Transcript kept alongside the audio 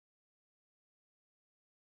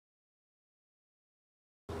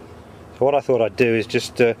So what I thought I'd do is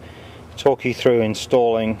just talk you through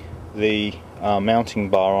installing the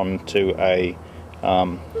mounting bar onto a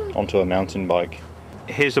mountain bike.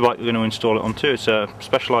 Here's the bike we're going to install it onto. It's a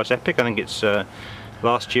Specialized Epic. I think it's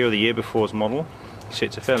last year or the year before's model. So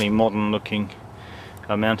it's a fairly modern looking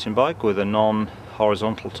mountain bike with a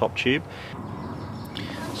non-horizontal top tube.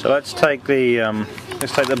 So let's take the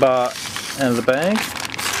bar out of the bag.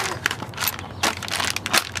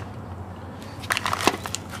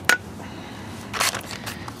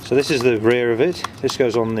 So this is the rear of it. This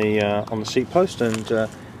goes on the seat post, and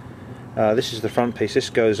this is the front piece. This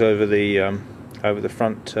goes over the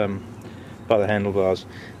front by the handlebars.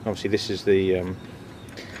 And obviously, this is the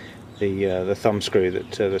thumb screw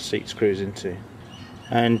that the seat screws into.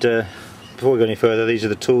 And before we go any further, these are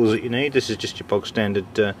the tools that you need. This is just your bog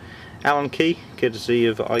standard Allen key, courtesy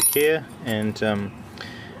of IKEA, and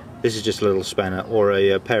this is just a little spanner, or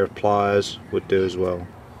a pair of pliers would do as well.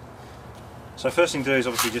 So first thing to do is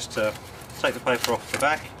obviously just take the paper off the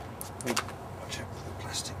back. Watch out for the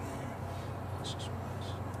plastic.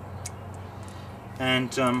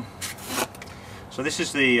 And so this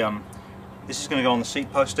is going to go on the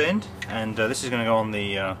seat post end, and this is going to go on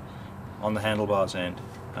the handlebars end.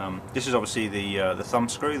 This is obviously the thumb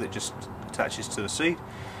screw that just attaches to the seat,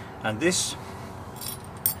 and this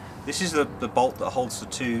is the bolt that holds the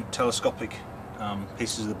two telescopic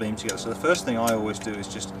pieces of the beam together. So the first thing I always do is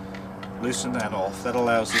just loosen that off. That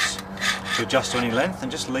allows this to adjust to any length,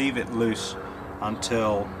 and just leave it loose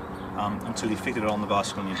until you fit it on the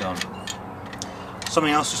bicycle and you're done.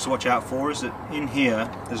 Something else just to watch out for is that in here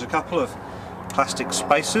there's a couple of plastic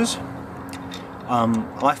spacers.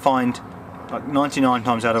 I find like 99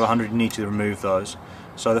 times out of 100 you need to remove those.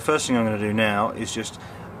 So the first thing I'm going to do now is just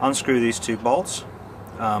unscrew these two bolts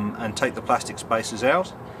and take the plastic spacers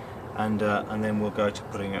out, and then we'll go to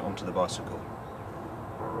putting it onto the bicycle.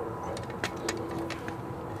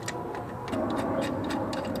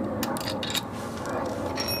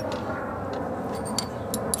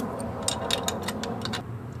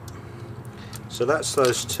 So that's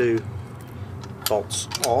those two bolts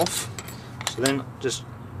off. So then just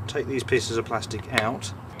take these pieces of plastic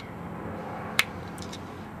out.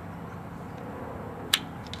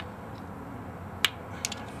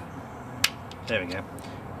 There we go.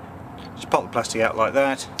 Just pop the plastic out like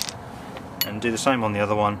that, and do the same on the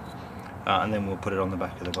other one, and then we'll put it on the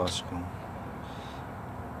back of the bicycle.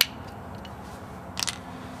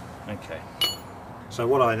 Okay. So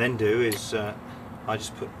what I then do is I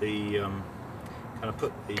just put the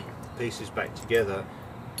put the pieces back together,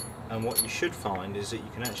 and what you should find is that you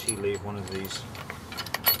can actually leave one of these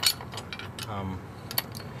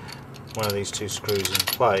two screws in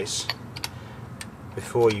place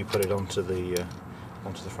before you put it onto the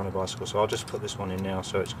front of the bicycle. So I'll just put this one in now,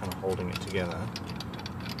 so it's kind of holding it together.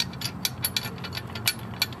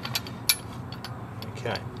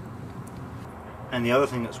 Okay. And the other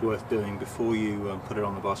thing that's worth doing before you put it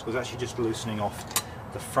on the bicycle is actually just loosening off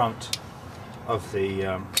the front of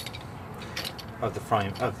the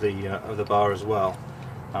frame of the bar as well.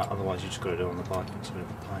 Otherwise, you just got to do it on the bike. It's a bit of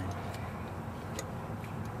a pain.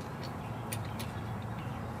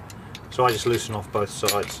 So I just loosen off both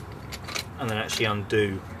sides, and then actually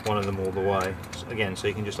undo one of them all the way. So again, so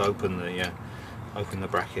you can just open the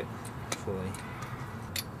bracket fully.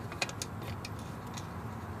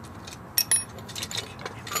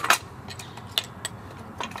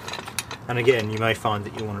 And again, you may find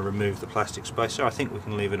that you want to remove the plastic spacer. I think we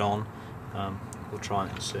can leave it on. We'll try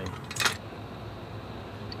it and see.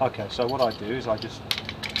 Okay, so what I do is I just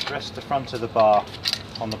rest the front of the bar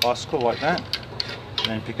on the bicycle like that, and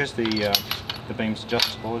then because the beam's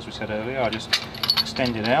adjustable, as we said earlier, I just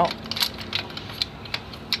extend it out,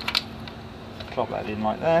 drop that in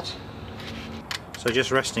like that. So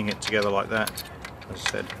just resting it together like that, as I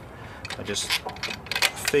said, I just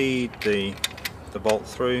feed the bolt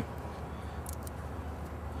through,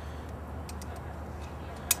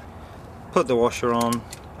 put the washer on,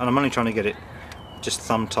 and I'm only trying to get it just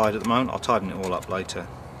thumb tight at the moment. I'll tighten it all up later.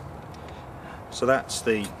 So that's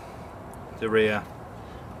the rear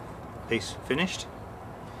piece finished.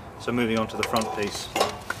 So moving on to the front piece.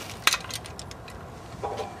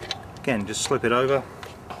 Again, just slip it over,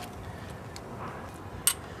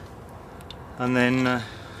 and then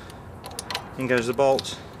in goes the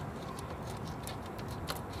bolt.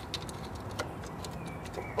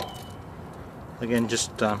 Again,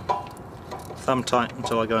 just thumb tight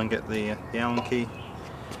until I go and get the Allen key.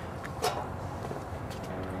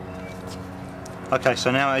 Okay,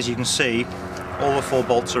 so now as you can see, all the four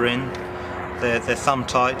bolts are in. They're thumb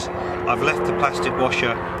tight. I've left the plastic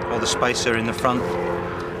washer or the spacer in the front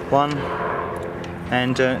one,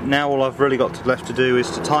 And now all I've really got left to do is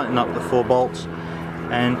to tighten up the 4 bolts,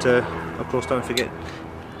 and of course don't forget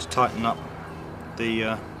to tighten up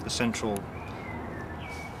the central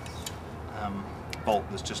bolt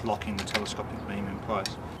that's just locking the telescopic beam in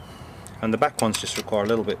place. And the back ones just require a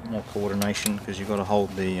little bit more coordination, because you've got to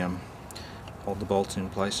hold the bolts in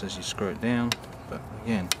place as you screw it down. But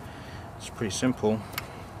again, it's pretty simple.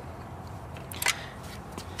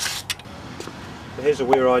 So here's a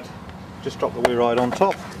WeeRide. Just drop the WeeRide on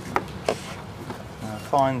top.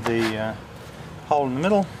 Find the hole in the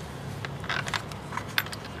middle.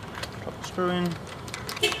 Drop the screw in.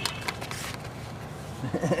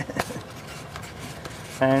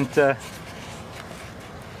 And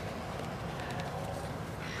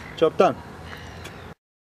job done.